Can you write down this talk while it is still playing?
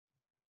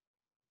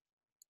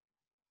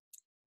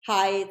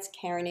Hi, it's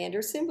Karen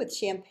Anderson with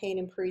Champaign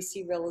and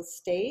Parisi Real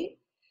Estate.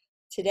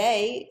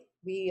 Today,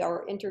 we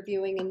are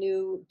interviewing a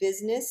new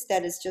business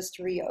that has just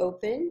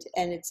reopened,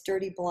 and it's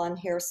Dirty Blonde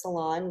Hair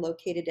Salon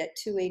located at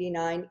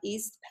 289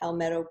 East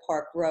Palmetto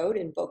Park Road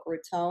in Boca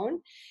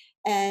Raton.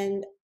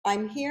 And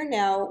I'm here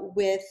now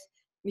with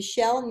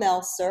Michelle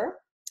Melcer,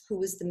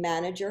 who is the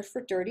manager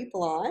for Dirty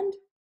Blonde.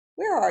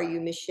 Where are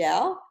you,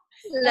 Michelle?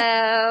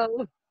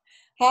 Hello.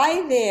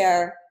 Hi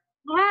there.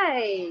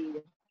 Hi.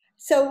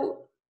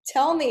 So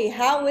tell me,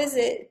 how is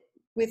it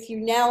with you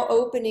now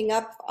opening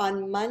up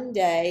on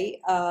Monday?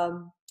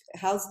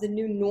 How's the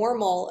new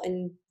normal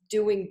and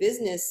doing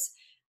business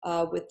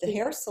with the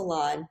hair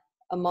salon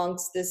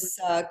amongst this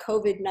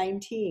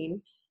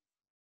COVID-19?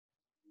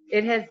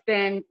 It has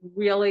been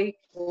really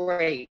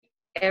great.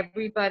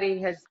 Everybody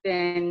has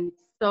been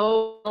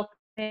so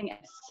welcoming and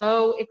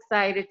so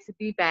excited to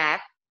be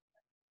back.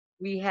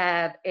 We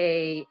have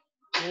a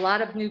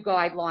lot of new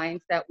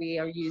guidelines that we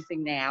are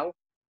using now.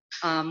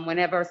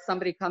 Whenever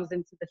somebody comes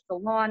into the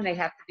salon, they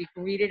have to be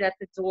greeted at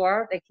the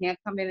door. They can't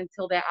come in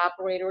until their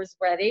operator is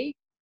ready.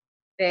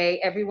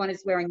 Everyone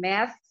is wearing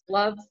masks,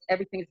 gloves,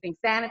 everything is being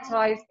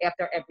sanitized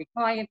after every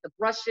client, the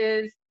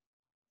brushes.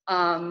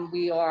 Um,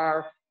 we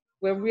are,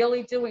 we're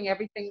really doing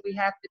everything we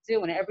have to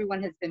do, and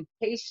everyone has been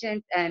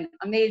patient and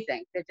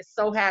amazing. They're just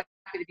so happy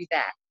to be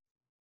back.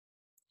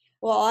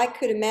 Well, I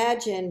could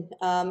imagine,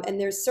 and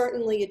there's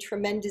certainly a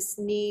tremendous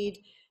need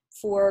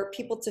for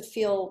people to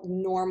feel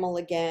normal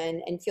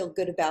again and feel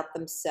good about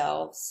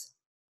themselves.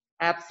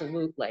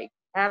 Absolutely,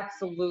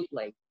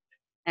 absolutely.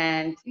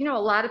 And a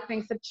lot of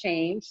things have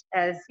changed.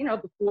 As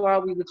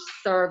before we would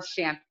serve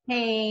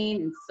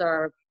champagne and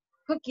serve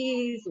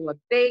cookies or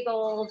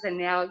bagels, and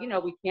now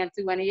we can't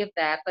do any of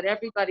that. But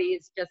everybody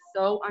is just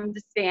so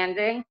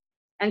understanding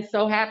and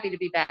so happy to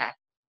be back.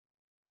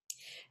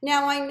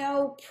 Now, I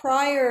know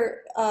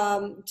prior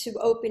to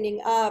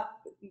opening up,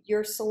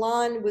 your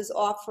salon was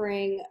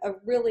offering a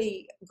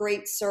really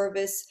great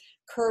service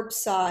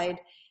curbside,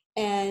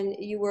 and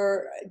you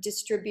were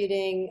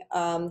distributing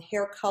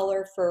hair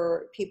color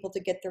for people to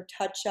get their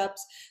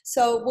touch-ups.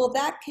 So, will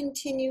that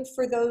continue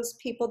for those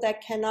people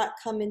that cannot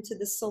come into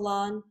the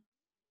salon?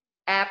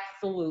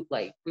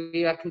 Absolutely.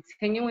 We are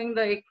continuing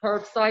the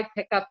curbside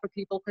pickup for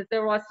people because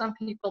there are some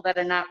people that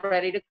are not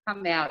ready to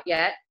come out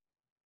yet.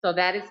 So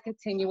that is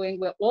continuing.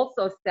 We're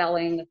also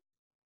selling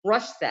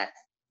brush sets,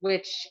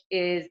 which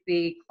is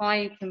the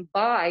client can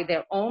buy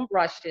their own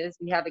brushes.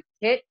 We have a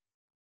kit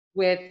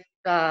with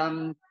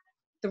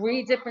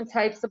three different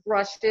types of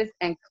brushes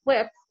and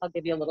clips. I'll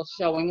give you a little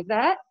showing of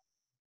that.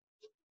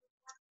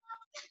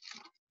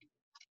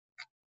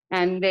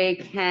 And they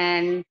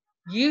can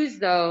use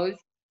those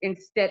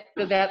instead,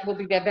 so that will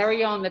be their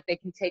very own that they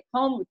can take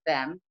home with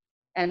them.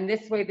 And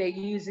this way they're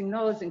using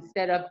those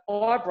instead of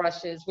our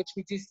brushes, which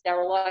we do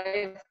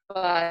sterilize,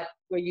 but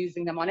we're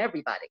using them on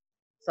everybody.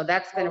 So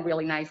that's been a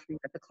really nice thing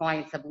that the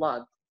clients have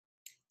loved.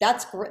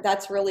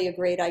 That's really a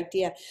great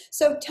idea.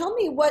 So tell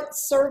me what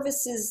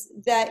services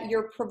that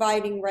you're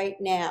providing right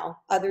now,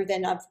 other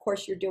than, of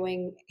course, you're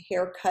doing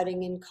hair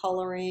cutting and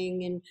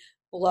coloring and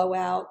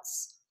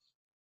blowouts.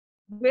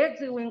 We're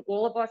doing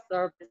all of our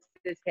services,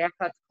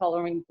 haircuts,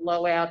 coloring,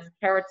 blowouts,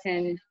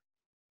 keratin.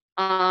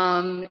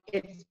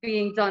 It's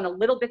being done a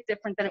little bit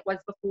different than it was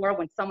before.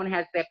 When someone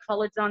has their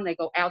color done, they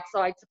go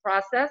outside to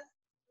process,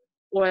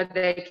 or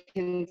they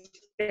can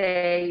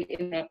stay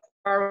in their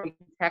car. We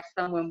can text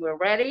them when we're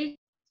ready,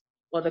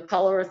 or the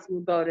colorist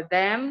will go to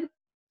them.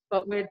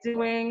 But we're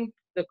doing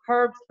the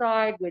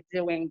curbside, we're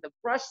doing the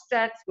brush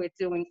sets, we're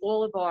doing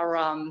all of our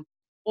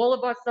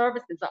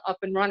services are up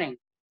and running, and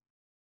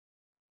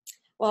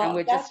Well,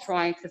 we're just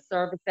trying to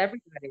service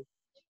everybody.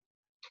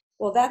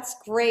 that's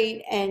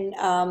great. And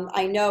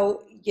I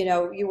know,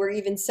 you were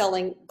even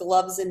selling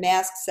gloves and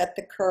masks at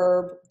the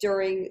curb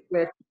during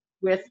We're,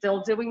 we're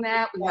still doing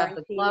that. We have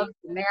the quarantine. gloves,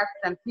 the masks,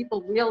 and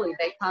people really,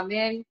 they come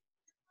in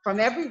from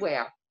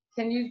everywhere.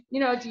 Do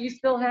you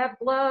still have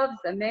gloves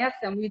and masks?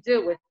 And we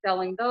do. We're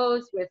selling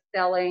those. We're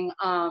selling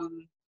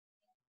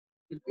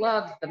the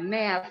gloves, the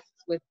masks.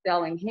 We're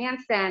selling hand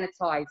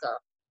sanitizer.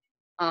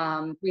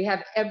 We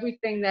have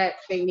everything that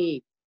they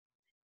need.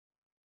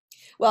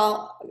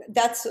 Well,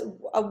 that's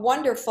a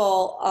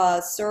wonderful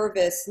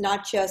service,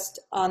 not just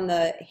on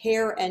the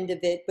hair end of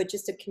it, but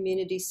just a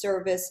community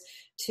service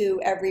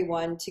to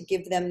everyone to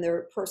give them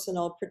their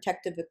personal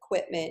protective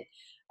equipment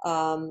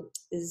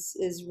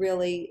is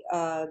really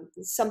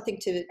something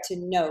to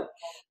note.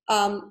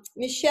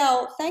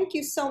 Michelle, thank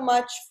you so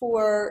much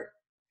for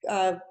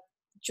uh,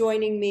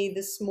 joining me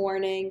this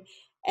morning,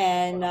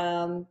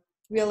 and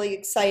really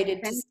excited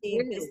to Thank see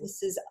you.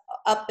 businesses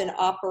up and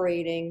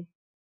operating.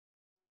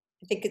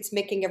 I think it's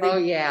making Oh,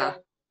 everybody yeah.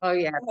 feel Oh,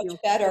 yeah. so much Feels so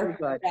better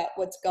good. about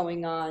what's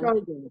going on. So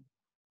good.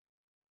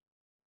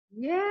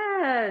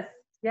 Yes.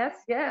 Yes,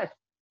 yes.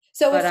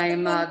 So if But I'm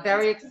someone wants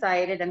very to,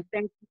 excited, and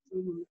thank you so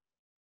much.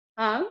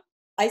 Huh?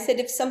 I said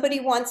if somebody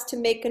wants to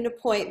make an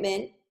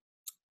appointment,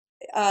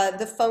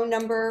 the phone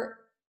number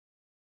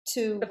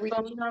to The reach,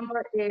 phone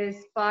number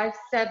is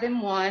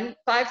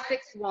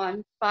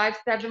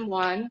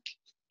 571-561-571.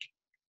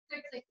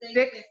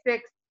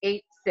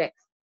 6686.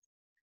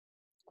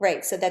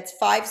 Great. So that's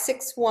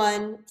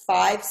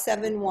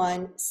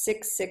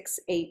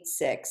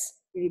 561-571-6686.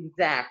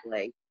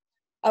 Exactly.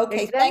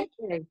 Okay.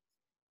 Exactly.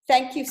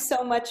 Thank you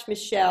so much,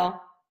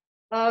 Michelle.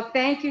 Oh,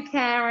 thank you,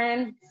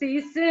 Karen. See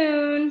you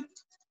soon.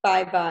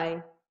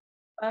 Bye-bye.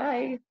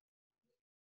 Bye.